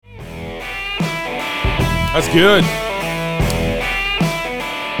That's good.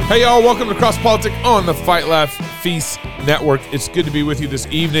 Hey, y'all. Welcome to Cross Politic on the Fight Laugh Feast Network. It's good to be with you this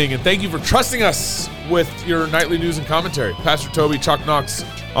evening, and thank you for trusting us with your nightly news and commentary. Pastor Toby, Chuck Knox,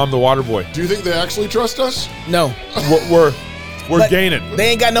 I'm the water boy. Do you think they actually trust us? No. We're gaining. They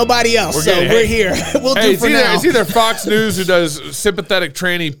ain't got nobody else, we're here. We'll do for now. It's either Fox News who does sympathetic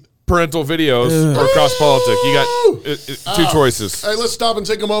tranny parental videos or Cross Politic. You got two choices. Hey, let's stop and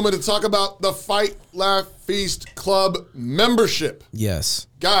take a moment to talk about the Fight, Laugh, Feast Club membership. Yes.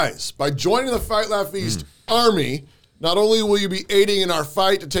 Guys, by joining the Fight, Laugh, Feast Army, not only will you be aiding in our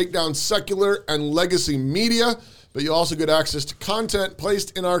fight to take down secular and legacy media, but you also get access to content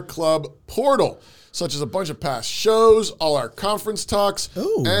placed in our club portal, such as a bunch of past shows, all our conference talks,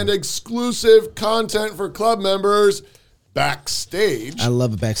 and exclusive content for club members backstage. I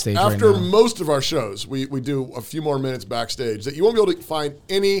love it backstage After right now. most of our shows, we do a few more minutes backstage that you won't be able to find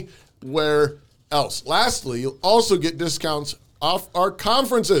anywhere else. Lastly, you'll also get discounts off our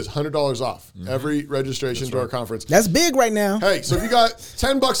conferences, $100 off every registration to our conference. That's big right now. Hey, so if you got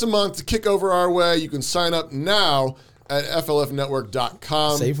 $10 a month to kick over our way, you can sign up now at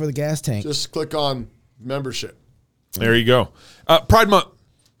flfnetwork.com. Save for the gas tank. Just click on membership. There you go. Pride Month.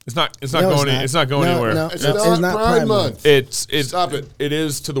 It's not going anywhere. No, it's not Pride Month. Stop it. It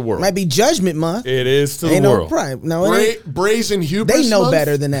is to the world. Might be Judgment Month. It is to Ain't the no world. Pride. No, it ain't. Brazen hubris. They know month?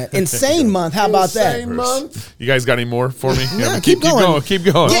 better than that. Insane Month. How about that? Insane month. You guys got any more for me? No, keep going. Keep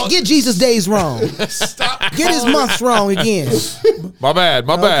going. Get Jesus' days wrong. Stop. Get his months wrong again. My bad.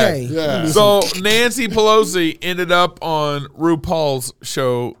 Okay. Yeah. So Nancy Pelosi ended up on RuPaul's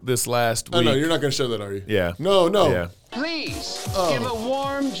show this last week. Oh, no, you're not going to show that, are you? Yeah. No. Yeah. Please give a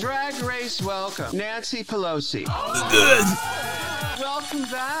warm drag race welcome, Nancy Pelosi. Welcome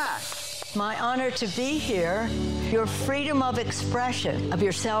back. My honor to be here. Your freedom of expression of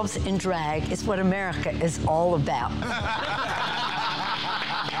yourselves in drag is what America is all about.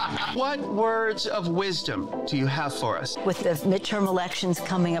 What words of wisdom do you have for us? With the midterm elections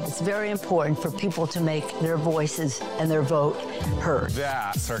coming up, it's very important for people to make their voices and their vote heard.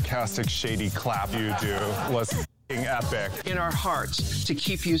 That sarcastic, shady clap you do was f***ing epic. In our hearts to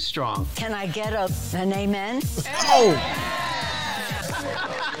keep you strong. Can I get an amen?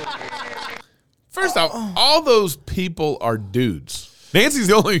 First off, all those people are dudes. Nancy's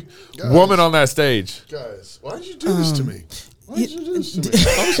the only woman on that stage. Guys, why did you do this to me? Why did you do this to me?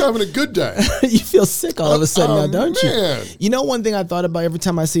 I was having a good day. You feel sick all of a sudden now, don't man. you? You know, one thing I thought about every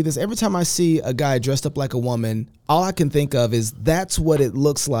time I see this, every time I see a guy dressed up like a woman, all I can think of is that's what it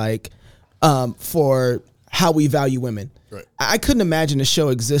looks like for how we value women. Right. I couldn't imagine a show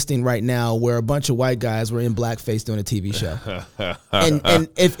existing right now where a bunch of white guys were in blackface doing a TV show. and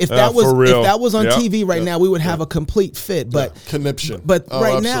if that was on TV right now, we would have a complete fit. But conniption. But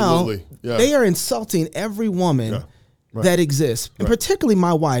right absolutely. now, they are insulting every woman that exists, and particularly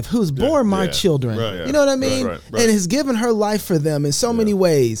my wife, who's born my children. You know what I mean? And has given her life for them in so many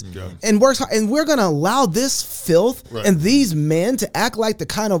ways, and works hard. And we're going to allow this filth and these men to act like the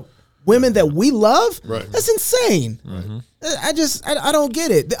kind of women that we love. That's insane. I don't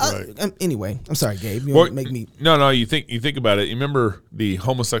get it. Anyway, I'm sorry, Gabe. You make me. No. You think about it. You remember the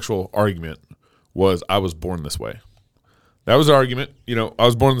homosexual argument was I was born this way. That was the argument. You know, I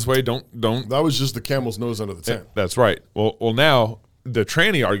was born this way. Don't. That was just the camel's nose under the tent. That's right. Well, now the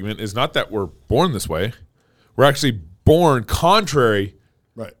tranny argument is not that we're born this way. We're actually born contrary.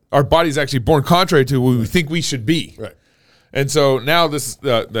 Right. Our body's actually born contrary to what we think we should be. Right. And so now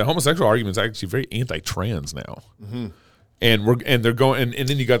the homosexual argument is actually very anti-trans now. And they're going and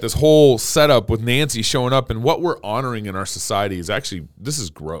then you got this whole setup with Nancy showing up, and what we're honoring in our society is actually, this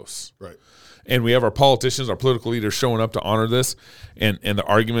is gross. Right. And we have our politicians, our political leaders showing up to honor this, and the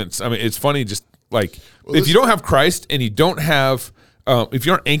arguments. I mean, it's funny, just like if you don't have Christ and you don't have if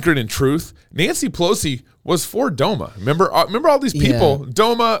you aren't anchored in truth, Nancy Pelosi was for DOMA. Remember all these people. Yeah.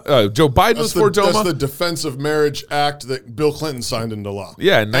 DOMA. Joe Biden was for DOMA. That's the Defense of Marriage Act that Bill Clinton signed into law.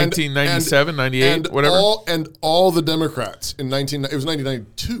 Yeah, in 1997, 98, whatever. All the Democrats in it was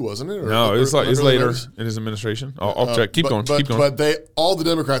 1992, wasn't it? Or no, it was later in his administration. I'll check. Keep going. But all the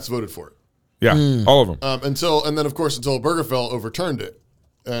Democrats voted for it. Yeah, all of them. Until Obergefell overturned it.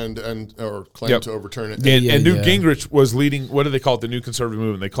 Or claimed to overturn it. And Newt Gingrich was leading, what do they call it, the new conservative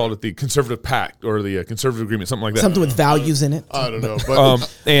movement? They called it the Conservative Pact or the Conservative Agreement, something like that. Something with values in it. I don't know.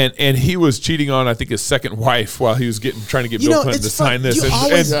 But and he was cheating on, I think, his second wife while he was trying to get Bill Clinton to sign this.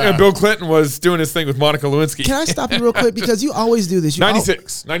 And Bill Clinton was doing his thing with Monica Lewinsky. Can I stop you real quick? Because you always do this.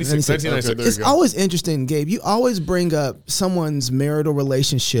 1996. Okay, it's always interesting, Gabe. You always bring up someone's marital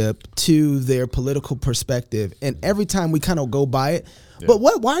relationship to their political perspective. And every time we kind of go by it. Yeah.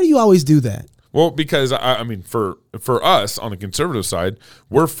 But why do you always do that? Well, because I mean, for us on the conservative side,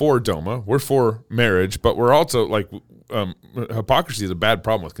 we're for DOMA, we're for marriage, but we're also like hypocrisy is a bad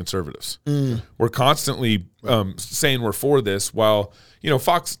problem with conservatives. We're constantly saying we're for this, while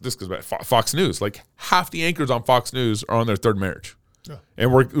Fox. This goes back Fox News. Like half the anchors on Fox News are on their third marriage. Yeah.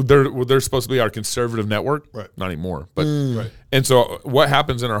 And they're supposed to be our conservative network, right? Not anymore, but and so what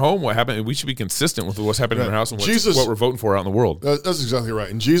happens in our home? What happened? We should be consistent with what's happening in our house and what we're voting for out in the world. That's exactly right.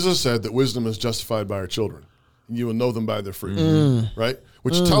 And Jesus said that wisdom is justified by our children. You will know them by their fruit, right?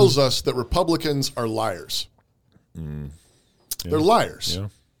 Which tells us that Republicans are liars. Yeah. They're liars. Yeah.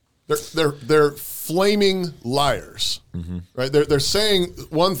 They're flaming liars, right? They're saying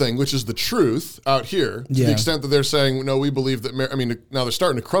one thing, which is the truth out here, to the extent that they're saying, no, we believe that. Now they're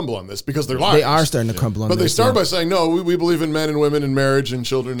starting to crumble on this because they're liars. They are starting to crumble on this. But they start by saying, no, we believe in men and women and marriage and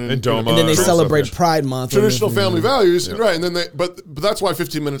children and DOMA. And then they celebrate Pride Month. Traditional family values, right? And then but that's why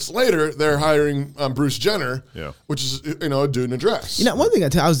 15 minutes later they're hiring Bruce Jenner, which is a dude in a dress. One thing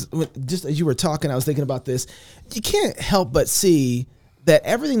I was just as you were talking, I was thinking about this. You can't help but see that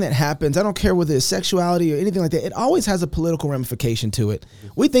everything that happens, I don't care whether it's sexuality or anything like that, it always has a political ramification to it.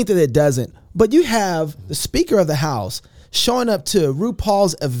 We think that it doesn't, but you have the Speaker of the House showing up to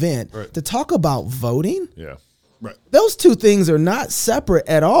RuPaul's event to talk about voting. Yeah. Right. Those two things are not separate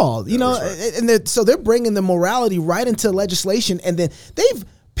at all. So they're bringing the morality right into legislation, and then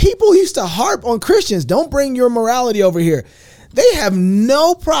people used to harp on Christians, don't bring your morality over here. They have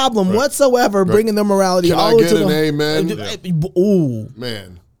no problem whatsoever bringing their morality all the way to the amen? Ooh,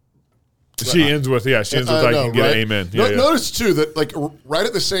 man. She ends with I can get an amen. Notice too that like right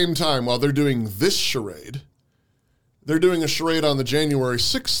at the same time while they're doing this charade, they're doing a charade on the January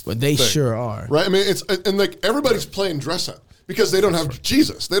 6th. But they sure are. Right? I mean, everybody's playing dress up because they don't have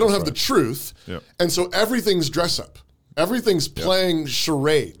Jesus. They don't have the truth. Yeah. And so everything's dress up. Everything's playing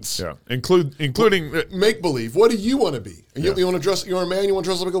charades. Yeah, including make believe. What do you want to be? You want to dress? You're a man. You want to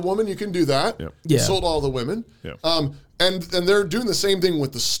dress up like a woman? You can do that. Yeah. Sold all the women. Yeah. And they're doing the same thing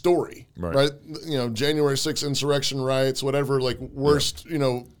with the story, right? January 6th insurrection riots, whatever. Like worst,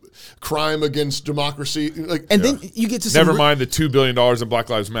 crime against democracy. Then you get to never mind the $2 billion in Black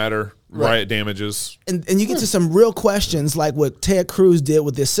Lives Matter riot damages. And you get to some real questions like what Ted Cruz did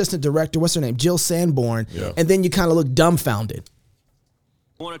with the assistant director, what's her name, Jill Sanborn, and then you kind of look dumbfounded.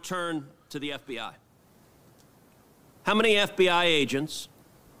 I want to turn to the FBI. How many FBI agents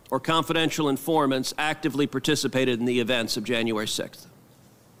or confidential informants actively participated in the events of January 6th?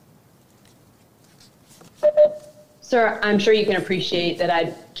 Sir, I'm sure you can appreciate that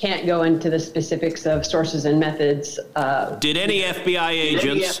I can't go into the specifics of sources and methods. Did any FBI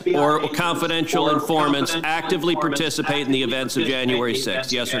agents or confidential informants actively participate in the events of January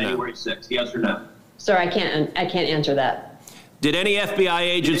 6th? Yes or no? Sir, I can't answer that. Did any FBI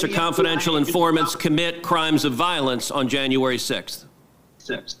agents or confidential informants commit crimes of violence on January 6th?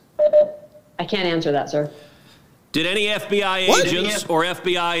 I can't answer that, sir. Did any FBI agents or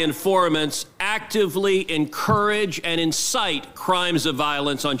FBI informants actively encourage and incite crimes of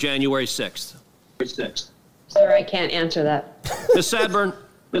violence on January 6th? Sir, I can't answer that. Ms. Sadburn,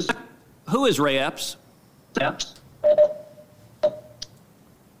 who is Ray Epps?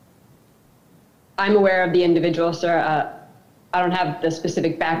 I'm aware of the individual, sir. I don't have the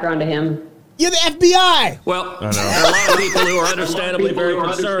specific background to him. You're the FBI. Well, there are a lot of people who are understandably very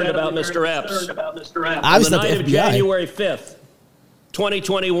concerned about Mr. Epps. On the night of January 5th,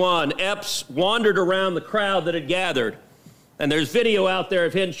 2021, Epps wandered around the crowd that had gathered, and there's video out there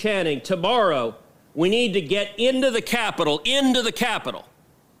of him chanting, "Tomorrow, we need to get into the Capitol, into the Capitol."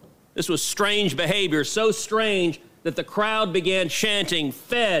 This was strange behavior, so strange that the crowd began chanting,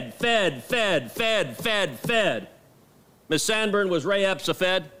 "Fed, Fed, Fed, Fed, Fed, Fed." Ms. Sanborn, was Ray Epps a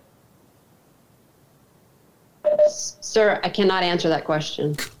Fed? Sir, I cannot answer that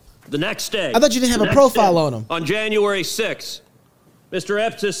question. The next day. I thought you didn't have a profile on him. On January 6th, Mr.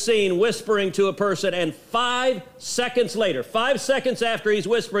 Epps is seen whispering to a person, and 5 seconds later, 5 seconds after he's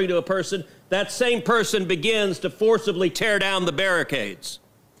whispering to a person, that same person begins to forcibly tear down the barricades.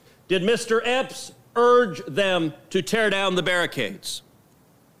 Did Mr. Epps urge them to tear down the barricades?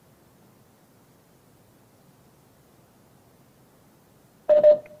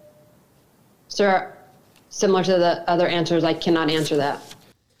 Sir, similar to the other answers, I cannot answer that.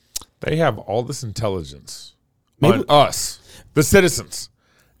 They have all this intelligence on us, the citizens,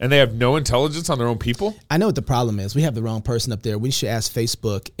 and they have no intelligence on their own people? I know what the problem is. We have the wrong person up there. We should ask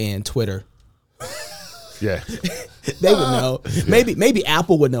Facebook and Twitter. Yeah. They would know. Yeah. Maybe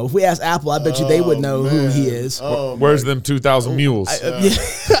Apple would know. If we ask Apple, I bet you they would know who he is. Where's them 2,000 mules?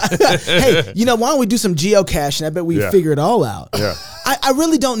 Hey, why don't we do some geocaching? I bet we figure it all out. Yeah. I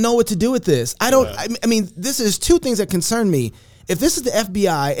really don't know what to do with this. I don't. I mean, this is two things that concern me. If this is the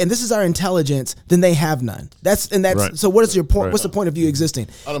FBI and this is our intelligence, then they have none. That's right. So. What is your point? Right. What's the point of you existing?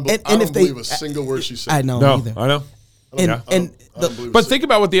 I don't believe a single word she said. I know. No, either. I know. But think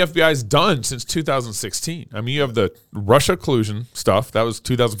about what the FBI's done since 2016. I mean, you have the Russia collusion stuff. That was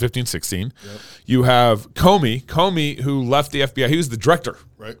 2015-16. Yep. You have Comey, who left the FBI. He was the director.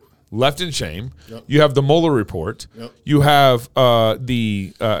 Right. Left in shame. Yep. You have the Mueller report. Yep. You have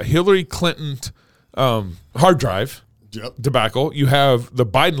the Hillary Clinton hard drive debacle. You have the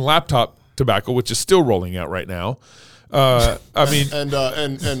Biden laptop debacle, which is still rolling out right now. I mean,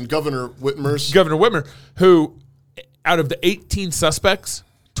 and Governor Whitmer, who out of the 18 suspects,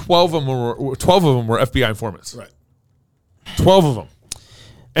 12 of them were FBI informants. Right. 12 of them.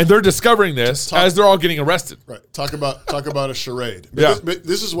 And they're discovering this as they're all getting arrested. Right. Talk about a charade. But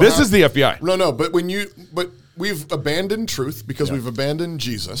this is the FBI. No. But we've abandoned truth because we've abandoned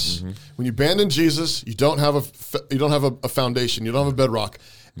Jesus. Mm-hmm. When you abandon Jesus, you don't have a foundation. You don't have a bedrock.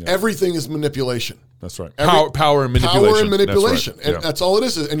 Yeah. Everything is manipulation. That's right. Power and manipulation. Power and manipulation. That's right. And that's all it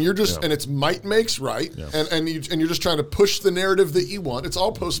is. And you're just and it's might makes right. Yeah. And you're just trying to push the narrative that you want. It's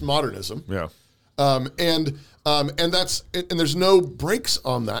all postmodernism. Yeah. And there's no brakes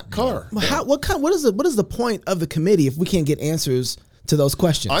on that car. What is the point of the committee if we can't get answers to those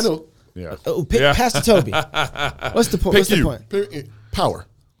questions? I know. Yeah. Pastor Toby. What's the point? What's the point? Power.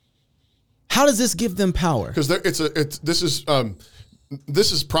 How does this give them power? Because this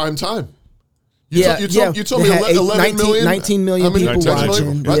is prime time. You told me 11 million, 19 million people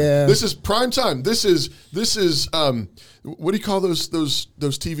watching. Right? Yeah. This is prime time. This is what do you call those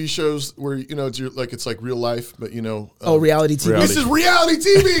TV shows where it's like real life, but reality TV. This is reality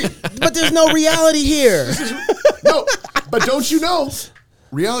TV. But there's no reality here. No, but don't you know,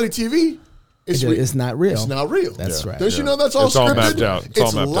 reality TV it's not real. It's not real. That's right. Don't you know that's all it's scripted? All mapped out.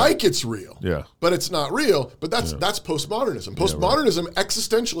 It's like it's real. Yeah. But it's not real. But that's postmodernism. Postmodernism,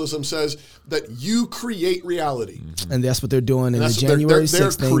 existentialism says that you create reality. Mm-hmm. And that's what they're doing in the January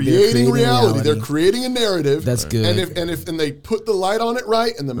 6th thing. They're creating reality. They're creating a narrative. That's good. And they put the light on it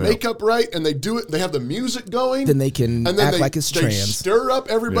right and the makeup right and they do it. They have the music going. Then they can act like it's trans. They stir up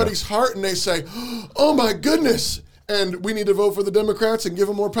everybody's heart and they say, "Oh my goodness." And we need to vote for the Democrats and give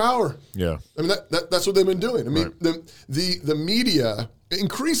them more power. Yeah, I mean that's what they've been doing. I mean the media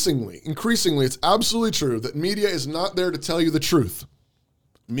increasingly, it's absolutely true that media is not there to tell you the truth.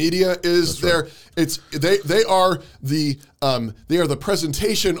 Media is there. Right. They are the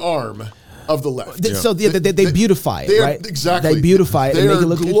presentation arm of the left. So they beautify it, right? Exactly. They beautify it and make it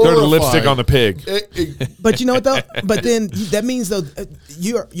look good. They're the lipstick on the pig. But you know what, though? But then that means, though,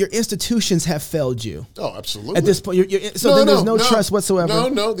 your institutions have failed you. Oh, absolutely. At this point, there's no trust whatsoever.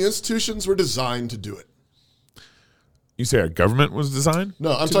 No, the institutions were designed to do it. You say our government was designed?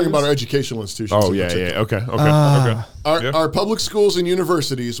 No, I'm talking about our educational institutions. Oh, yeah. Okay. Our public schools and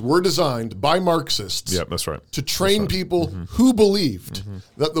universities were designed by Marxists. Yeah, that's right. To train people who believed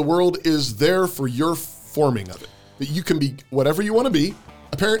that the world is there for your forming of it. That you can be whatever you want to be,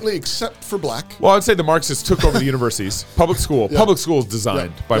 apparently except for black. Well, I'd say the Marxists took over the universities. Public school is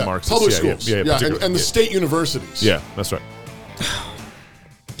designed by Marxists. Public schools. And the state universities. Yeah, that's right.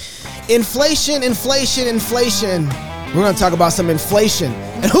 Inflation. We're going to talk about some inflation.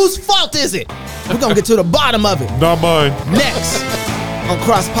 And whose fault is it? We're going to get to the bottom of it. Not mine. Next on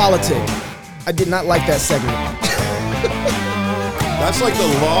Cross Politics. I did not like that segment. That's like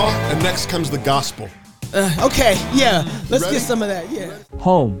the law, and next comes the gospel. Okay, yeah. Let's get some of that, yeah.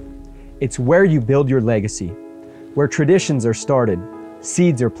 Home. It's where you build your legacy, where traditions are started,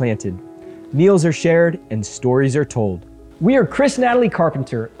 seeds are planted, meals are shared, and stories are told. We are Chris and Natalie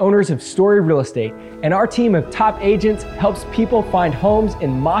Carpenter, owners of Story Real Estate, and our team of top agents helps people find homes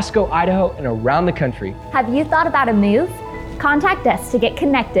in Moscow, Idaho, and around the country. Have you thought about a move? Contact us to get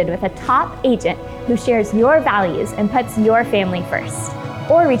connected with a top agent who shares your values and puts your family first.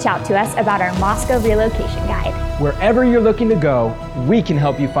 Or reach out to us about our Moscow relocation guide. Wherever you're looking to go, we can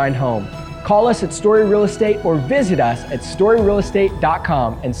help you find home. Call us at Story Real Estate or visit us at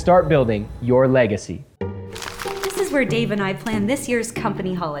storyrealestate.com and start building your legacy. Where Dave and I plan this year's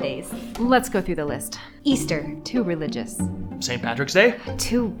company holidays. Let's go through the list. Easter, too religious. St. Patrick's Day?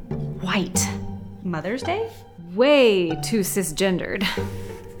 Too white. Mother's Day? Way too cisgendered.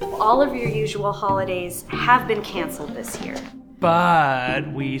 All of your usual holidays have been canceled this year.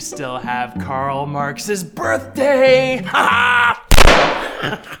 But we still have Karl Marx's birthday!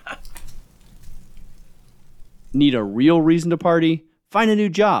 Need a real reason to party? Find a new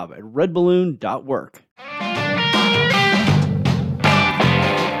job at redballoon.work.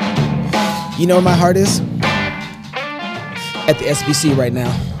 You know where my heart is? at the SBC right now.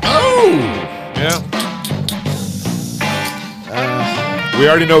 Oh, yeah. We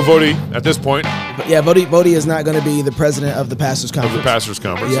already know Voti at this point. Yeah, Voti is not going to be the president of the Pastors Conference. Of the Pastors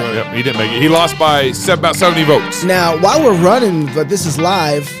Conference. Yep, he didn't make it. He lost by about 70 votes. Now, while we're running, but this is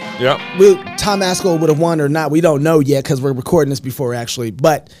live. Yep. Tom Askell would have won or not. We don't know yet because we're recording this before actually.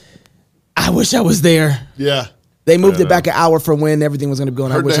 But I wish I was there. Yeah. They moved it back an hour from when everything was going to be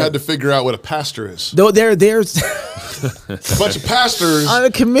going on. I heard they had to figure out what a pastor is. Though there's a bunch of pastors on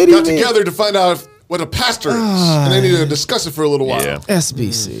a committee got together to find out what a pastor is, and they needed to discuss it for a little while. Yeah.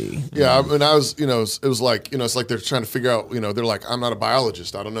 SBC. Yeah, I mean, I was, it was like, it's like they're trying to figure out, they're like, I'm not a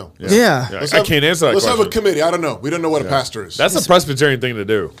biologist, I don't know. Yeah. I can't answer that Let's question. have a committee. I don't know. We don't know what a pastor is. That's a Presbyterian thing to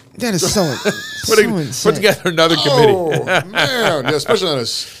do. That is so Put together another committee. Oh, man. Yeah, especially on a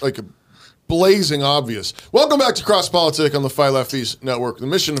blazing obvious. Welcome back to Cross Politic on the Fight Left East Network. The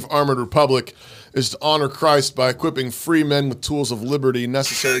mission of Armored Republic is to honor Christ by equipping free men with tools of liberty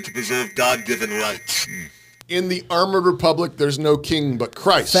necessary to preserve God-given rights. In the Armored Republic, there's no king but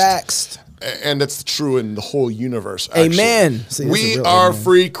Christ. Facts. And that's true in the whole universe, actually. Amen. We are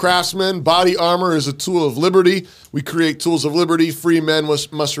free craftsmen. Body armor is a tool of liberty. We create tools of liberty. Free men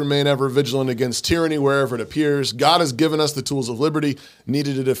must remain ever vigilant against tyranny wherever it appears. God has given us the tools of liberty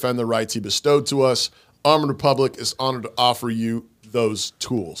needed to defend the rights he bestowed to us. Armored Republic is honored to offer you those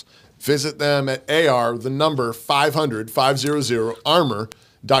tools. Visit them at AR, the number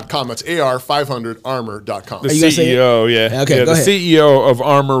 500-500-ARMOR.com. That's AR500ARMOR.com. The CEO, Okay, go ahead. The CEO of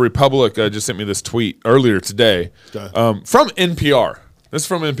Armor Republic just sent me this tweet earlier today from NPR. This is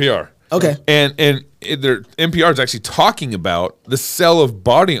from NPR. Okay. And NPR is actually talking about the sale of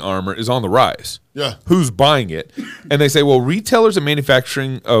body armor is on the rise. Yeah. Who's buying it? And they say, well, retailers and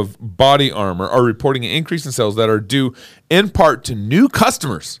manufacturing of body armor are reporting an increase in sales that are due in part to new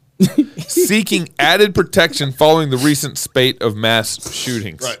customers seeking added protection following the recent spate of mass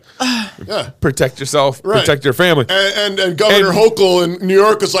shootings. Right. Yeah. Protect yourself, protect your family. And Governor Hochul in New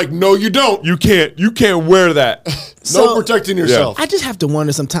York is like, no, you don't. You can't wear that. No protecting yourself. I just have to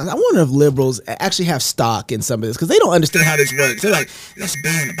wonder sometimes. I wonder if liberals actually have stock in some of this because they don't understand how this works. They're like, let's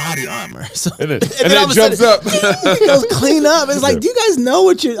ban the body armor. So, and then it jumps up. It goes clean up. It's like, do you guys know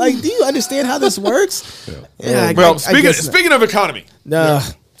what you're like? Do you understand how this works? Yeah. Speaking of economy.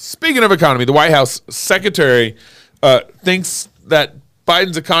 Speaking of economy, the White House secretary thinks that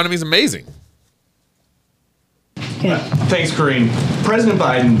Biden's economy is amazing. Thanks, Karine. President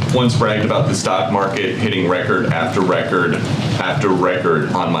Biden once bragged about the stock market hitting record after record after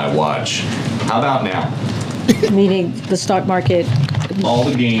record on my watch. How about now? Meaning the stock market. All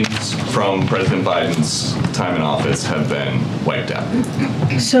the gains from President Biden's time in office have been wiped out.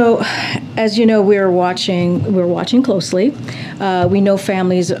 So, as you know, we're watching closely. We know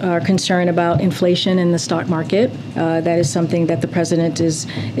families are concerned about inflation in the stock market. That is something that the president is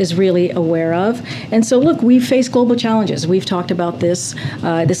really aware of. And so, look, we face global challenges. We've talked about this.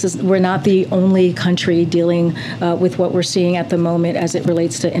 We're not the only country dealing with what we're seeing at the moment as it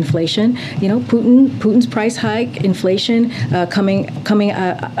relates to inflation. You know, Putin's price hike, inflation coming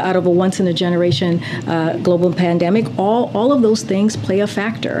out of a once-in-a-generation global pandemic, all of those things play a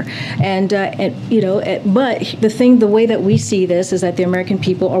factor. But the way that we see this is that the American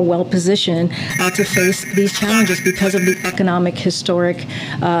people are well positioned to face these challenges because of the economic historic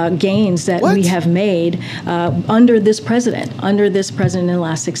gains that we have made under this president in the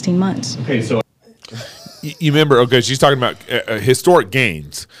last 16 months. Okay, so you remember? Okay, she's talking about historic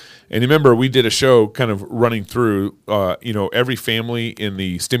gains. And remember, we did a show kind of running through, every family in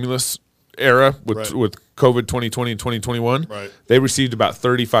the stimulus era with COVID 2020 and 2021. Right. They received about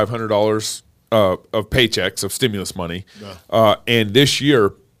 $3,500 of paychecks of stimulus money. Yeah. And this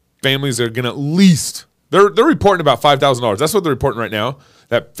year, families are going to at least they're reporting about $5,000. That's what they're reporting right now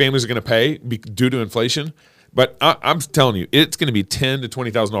that families are going to pay due to inflation. But I'm telling you, it's going to be $10,000 to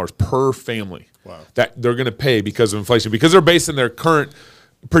 $20,000 per family that they're going to pay because of inflation because they're basing their current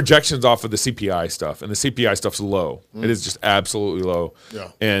projections off of the CPI stuff, and the CPI stuff's low. It is just absolutely low. Yeah.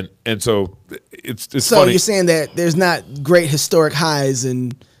 And so it's so funny. You're saying that there's not great historic highs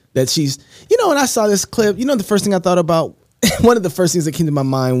and that she's, when I saw this clip, the first thing I thought about, one of the first things that came to my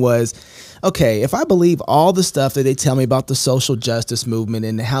mind was, okay, if I believe all the stuff that they tell me about the social justice movement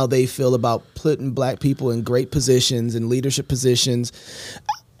and how they feel about putting black people in great positions and leadership positions,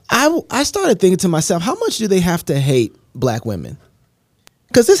 I started thinking to myself, how much do they have to hate black women?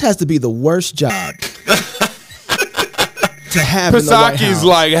 Because this has to be the worst job to have in the White House. Pisaki's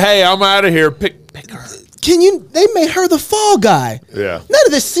like, hey, I'm out of here. Pick her. They made her the fall guy. Yeah. None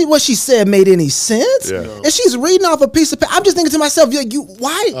of this, what she said made any sense. Yeah. And she's reading off a piece of paper. I'm just thinking to myself,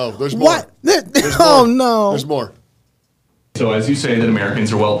 why? Oh, there's more. No. There's more. So as you say that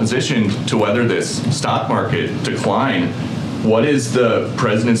Americans are well positioned to weather this stock market decline, what is the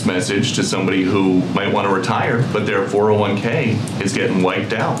president's message to somebody who might want to retire, but their 401k is getting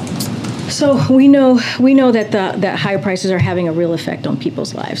wiped out? So we know that that higher prices are having a real effect on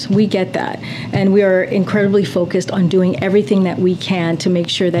people's lives. We get that, and we are incredibly focused on doing everything that we can to make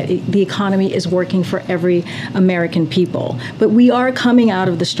sure that the economy is working for every American people. But we are coming out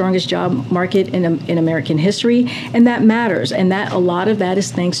of the strongest job market in American history, and that matters. And that a lot of that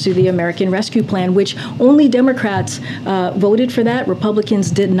is thanks to the American Rescue Plan, which only Democrats voted for that.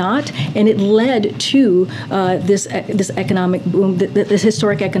 Republicans did not, and it led to this economic boom, this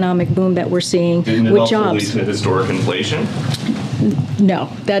historic economic boom that we're seeing with jobs. Didn't it also lead to historic inflation? No,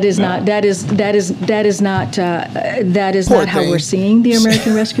 that is not how we're seeing the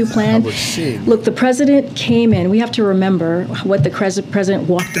American Rescue Plan. Look, the president came in. We have to remember what the president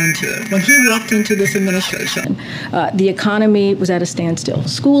walked into. When he walked into this administration, the economy was at a standstill.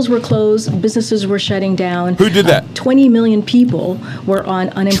 Schools were closed. Businesses were shutting down. Who did that? 20 million people were on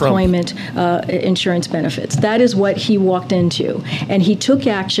unemployment insurance benefits. That is what he walked into, and he took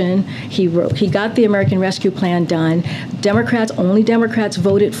action. He got the American Rescue Plan done. Only Democrats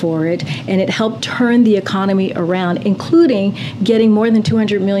voted for it, and it helped turn the economy around, including getting more than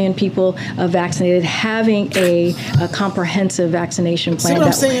 200 million people vaccinated, having a comprehensive vaccination plan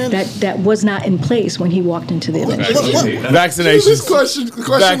that was not in place when he walked into the administration. Vaccinations. This question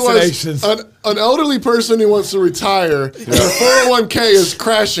was an elderly person who wants to retire, and their 401k is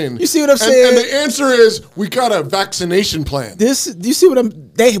crashing. You see what I'm saying? And the answer is, we got a vaccination plan. Do you see what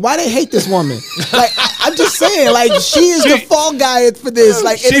why they hate this woman? Like, I'm just saying, like, she is the fall guy for this.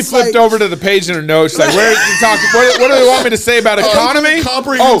 Like, she flipped over to the page in her notes. Like, where are you talking? What do they want me to say about economy?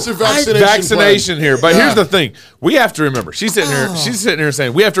 Comprehensive vaccination here. But here's the thing: we have to remember. She's sitting here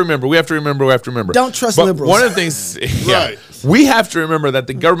saying, "We have to remember. We have to remember. We have to remember." Don't trust liberals. One of the things, right? We have to remember that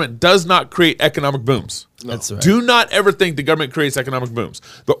the government does not create economic booms. No. That's right. Do not ever think the government creates economic booms.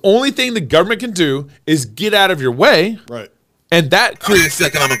 The only thing the government can do is get out of your way, right? And that creates the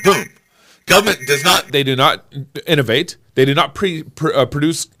economic boom. Government does not. They do not innovate. They do not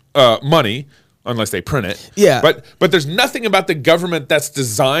produce money unless they print it. Yeah. But there's nothing about the government that's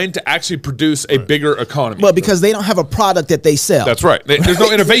designed to actually produce a bigger economy. Well, because they don't have a product that they sell. That's right. There's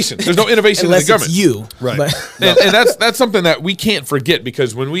no innovation. There's no innovation in the government. It's you. Right. And that's something that we can't forget,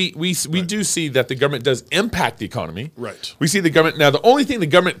 because when we do see that the government does impact the economy. Right. We see the government. Now, the only thing the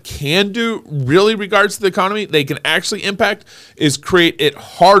government can do really regards to the economy, they can actually impact, is create it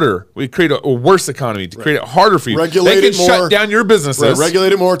harder. We create a worse economy to create it harder for you. Regulate it more. Shut down your businesses. Right.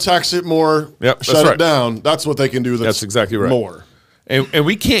 Regulate it more, tax it more. Yep. Shut it down. That's what they can do. That's exactly right. More. And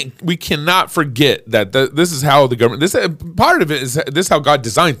we cannot forget that this is how the government. This part of it is this is how God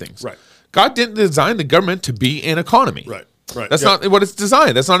designed things. Right. God didn't design the government to be an economy. Right. Right. That's not what it's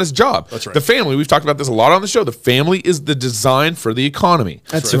designed. That's not its job. That's right. The family, we've talked about this a lot on the show. The family is the design for the economy.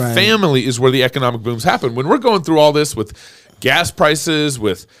 That's the right. family is where the economic booms happen. When we're going through all this with gas prices,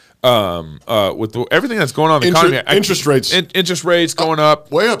 with everything that's going on in the economy, interest rates going up,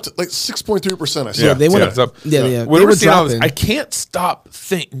 way up to like 6.3%. I saw. Yeah, they went it's up. Yeah. When we're seeing all this, I can't stop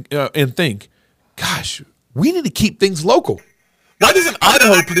think, gosh, we need to keep things local. Why doesn't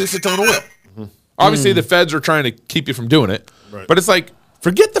Idaho produce its own oil? Mm-hmm. Obviously, the feds are trying to keep you from doing it, right. But it's like,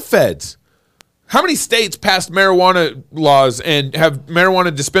 forget the feds. How many states passed marijuana laws and have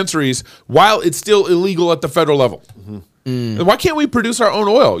marijuana dispensaries while it's still illegal at the federal level? Mm-hmm. Why can't we produce our own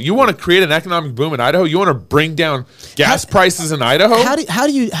oil? You want to create an economic boom in Idaho? You want to bring down gas prices in Idaho? How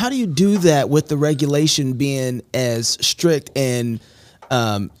do you do that with the regulation being as strict and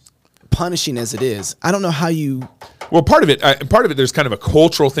punishing as it is? I don't know how you. Well, part of it, there's kind of a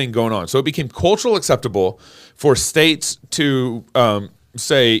cultural thing going on. So it became cultural acceptable for states to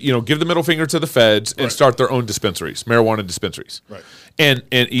say, give the middle finger to the feds and start their own dispensaries, marijuana dispensaries. Right. And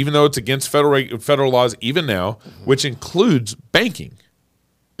even though it's against federal laws even now, which includes banking,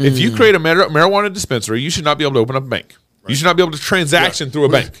 if you create a marijuana dispensary, you should not be able to open up a bank. Right. You should not be able to transaction through a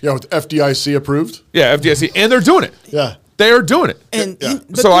bank. Yeah, with FDIC approved. Yeah, FDIC, and they're doing it. Yeah. They are doing it.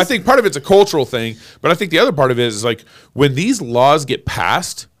 And so I think part of it's a cultural thing, but I think the other part of it is like when these laws get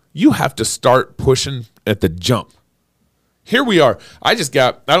passed, you have to start pushing at the jump. Here we are. I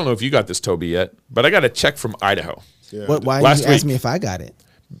don't know if you got this, Toby, yet, but I got a check from Idaho. Yeah. Why did you ask me if I got it?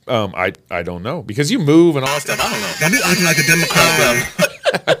 I don't know, because you move and all that stuff. I don't know. Don't be acting like a Democrat.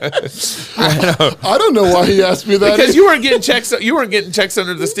 I don't know why he asked me that. Because you weren't getting checks. You weren't getting checks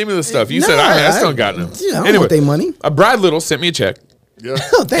under the stimulus stuff. You said I still got them. Yeah, I don't want their money. Brad Little sent me a check. Yeah.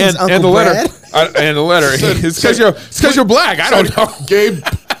 Oh, thanks, and the letter. And the letter. It's because you're black. I don't know. Gabe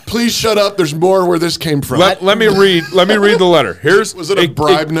please shut up. There's more where this came from. Let me read the letter. Was it a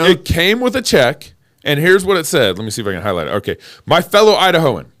bribe note? It came with a check, and here's what it said. Let me see if I can highlight it. Okay. My fellow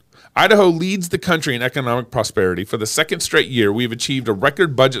Idahoan. Idaho leads the country in economic prosperity. For the second straight year, we've achieved a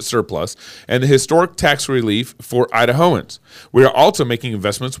record budget surplus and the historic tax relief for Idahoans. We are also making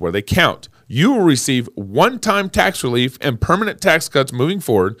investments where they count. You will receive one-time tax relief and permanent tax cuts moving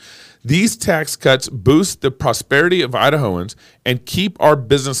forward. These tax cuts boost the prosperity of Idahoans and keep our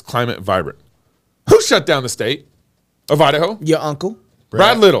business climate vibrant. Who shut down the state of Idaho? Your uncle.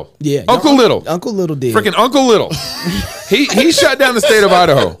 Brad Little. Yeah. Uncle Little. Uncle Little did. Freaking Uncle Little. He shut down the state of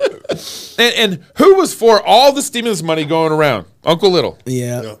Idaho. And who was for all the stimulus money going around? Uncle Little.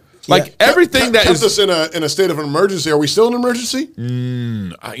 Yeah. Like everything that kept is us in a state of an emergency. Are we still in an emergency?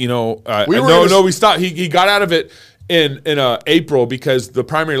 We stopped. He got out of it in April because the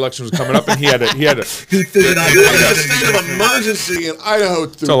primary election was coming up and he had to he figured out a state of emergency in Idaho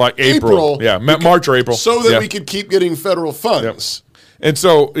through so like April. Yeah, March or April. So that we could keep getting federal funds. Yep. And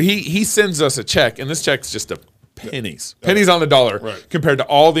so he sends us a check, and this check's just pennies on the dollar compared to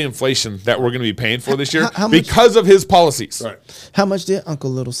all the inflation that we're going to be paying for this year because of his policies. Right. How much did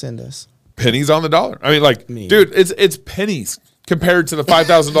Uncle Little send us? Pennies on the dollar. I mean, dude, it's pennies compared to the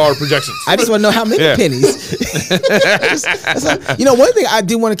 $5,000 projections. I just want to know how many pennies. One thing I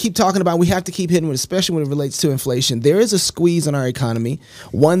do want to keep talking about, we have to keep hitting with, especially when it relates to inflation. There is a squeeze on our economy,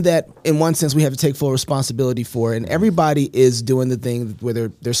 one that, in one sense, we have to take full responsibility for, and everybody is doing the thing where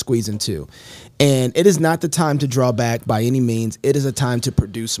they're squeezing too. And it is not the time to draw back by any means. It is a time to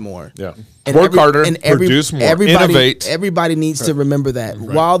produce more. Yeah. Work harder, produce more, innovate. Everybody needs to remember that.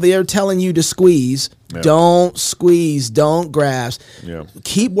 Right. While they're telling you to squeeze, don't squeeze, don't grasp. Yeah.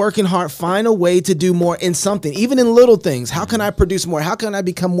 Keep working hard. Find a way to do more in something, even in little things. How can I produce more? How can I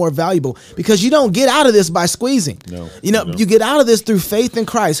become more valuable? Because you don't get out of this by squeezing. You get out of this through faith in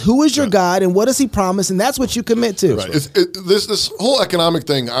Christ. Who is your God and what does he promise? And that's what you commit to. Right. This whole economic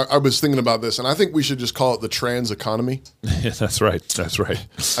thing, I was thinking about this, and I think we should just call it the trans economy. Yeah, that's right. That's right.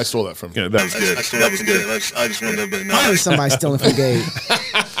 I stole that from that was good. That was good. I just wanted to know. Finally somebody stealing from Gabe.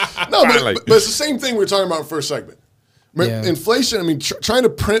 No, but it's the same thing we were talking about in the first segment. Inflation, trying to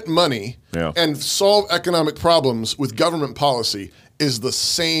print money and solve economic problems with government policy is the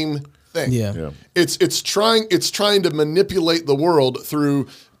same thing. Yeah. It's trying to manipulate the world through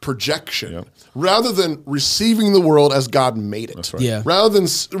projection rather than receiving the world as God made it. That's right. Yeah. Rather than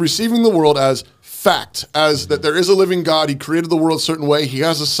receiving the world as fact, as that there is a living God. He created the world a certain way. He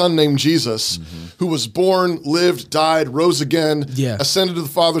has a son named Jesus who was born, lived, died, rose again, ascended to the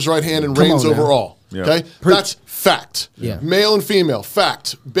Father's right hand and reigns over all. Yeah. Okay? That's fact. Yeah. Male and female,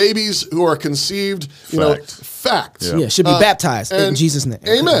 fact. Babies who are conceived, fact. Yeah, should be baptized in Jesus' name.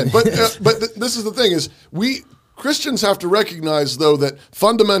 Amen. But this is the thing is we Christians have to recognize though that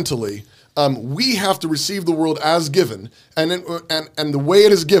fundamentally we have to receive the world as given, and the way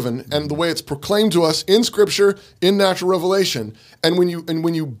it is given, and the way it's proclaimed to us in Scripture, in natural revelation. And when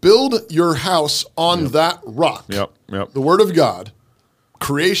you build your house on that rock, the Word of God,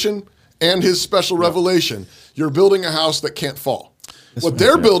 creation, and His special revelation, you're building a house that can't fall. What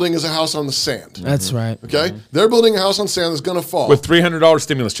they're building is a house on the sand. That's right. Okay, they're building a house on sand that's going to fall with $300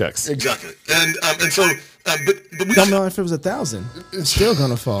 stimulus checks. Exactly, and so. But we don't know if it was 1,000. It's still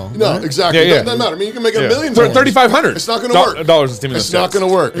gonna fall. No, right? exactly. It doesn't matter. You can make $1 million for $3,500. It's not going to work. Dollars in stimulus. It's not going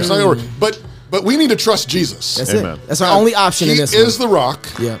to work. It's not going to work. But we need to trust Jesus. That's it. That's our only option in this. He is the rock,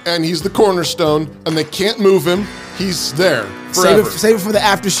 and He's the cornerstone, and they can't move Him. He's there forever. Save it for the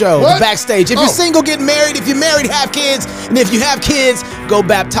after show, the backstage. If you're single, get married. If you're married, have kids. And if you have kids, go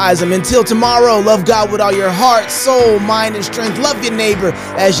baptize them. Until tomorrow, love God with all your heart, soul, mind, and strength. Love your neighbor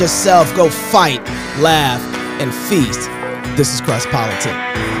as yourself. Go fight, laugh, and feast. This is Cross Politics.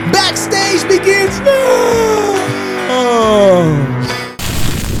 Backstage begins now.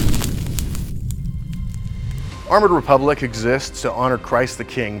 Armored Republic exists to honor Christ the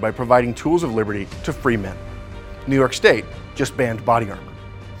King by providing tools of liberty to free men. New York State just banned body armor.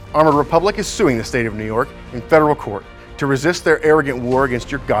 Armored Republic is suing the state of New York in federal court to resist their arrogant war against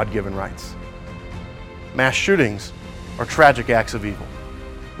your God-given rights. Mass shootings are tragic acts of evil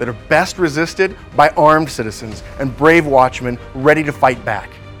that are best resisted by armed citizens and brave watchmen ready to fight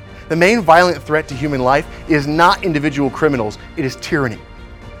back. The main violent threat to human life is not individual criminals, it is tyranny.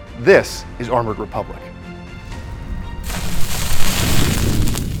 This is Armored Republic.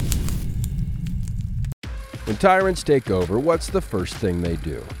 When tyrants take over, what's the first thing they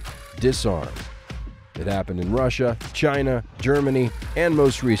do? Disarm. It happened in Russia, China, Germany, and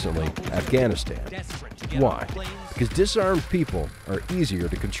most recently, Afghanistan. Why? Because disarmed people are easier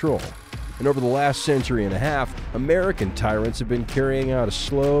to control. And over the last century and a half, American tyrants have been carrying out a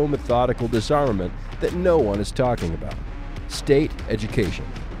slow, methodical disarmament that no one is talking about. State education.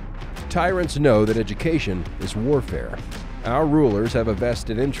 Tyrants know that education is warfare. Our rulers have a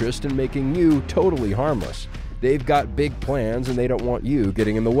vested interest in making you totally harmless. They've got big plans and they don't want you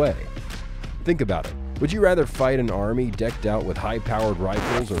getting in the way. Think about it. Would you rather fight an army decked out with high-powered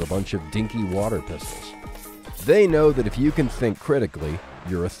rifles or a bunch of dinky water pistols? They know that if you can think critically,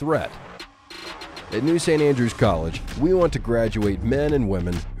 you're a threat. At New St. Andrews College, we want to graduate men and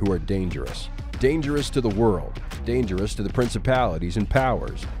women who are dangerous. Dangerous to the world, dangerous to the principalities and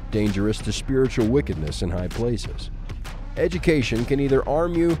powers, dangerous to spiritual wickedness in high places. Education can either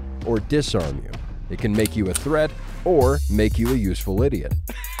arm you or disarm you. It can make you a threat or make you a useful idiot.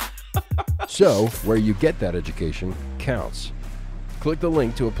 So, where you get that education counts. Click the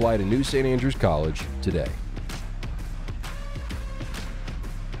link to apply to New St. Andrews College today.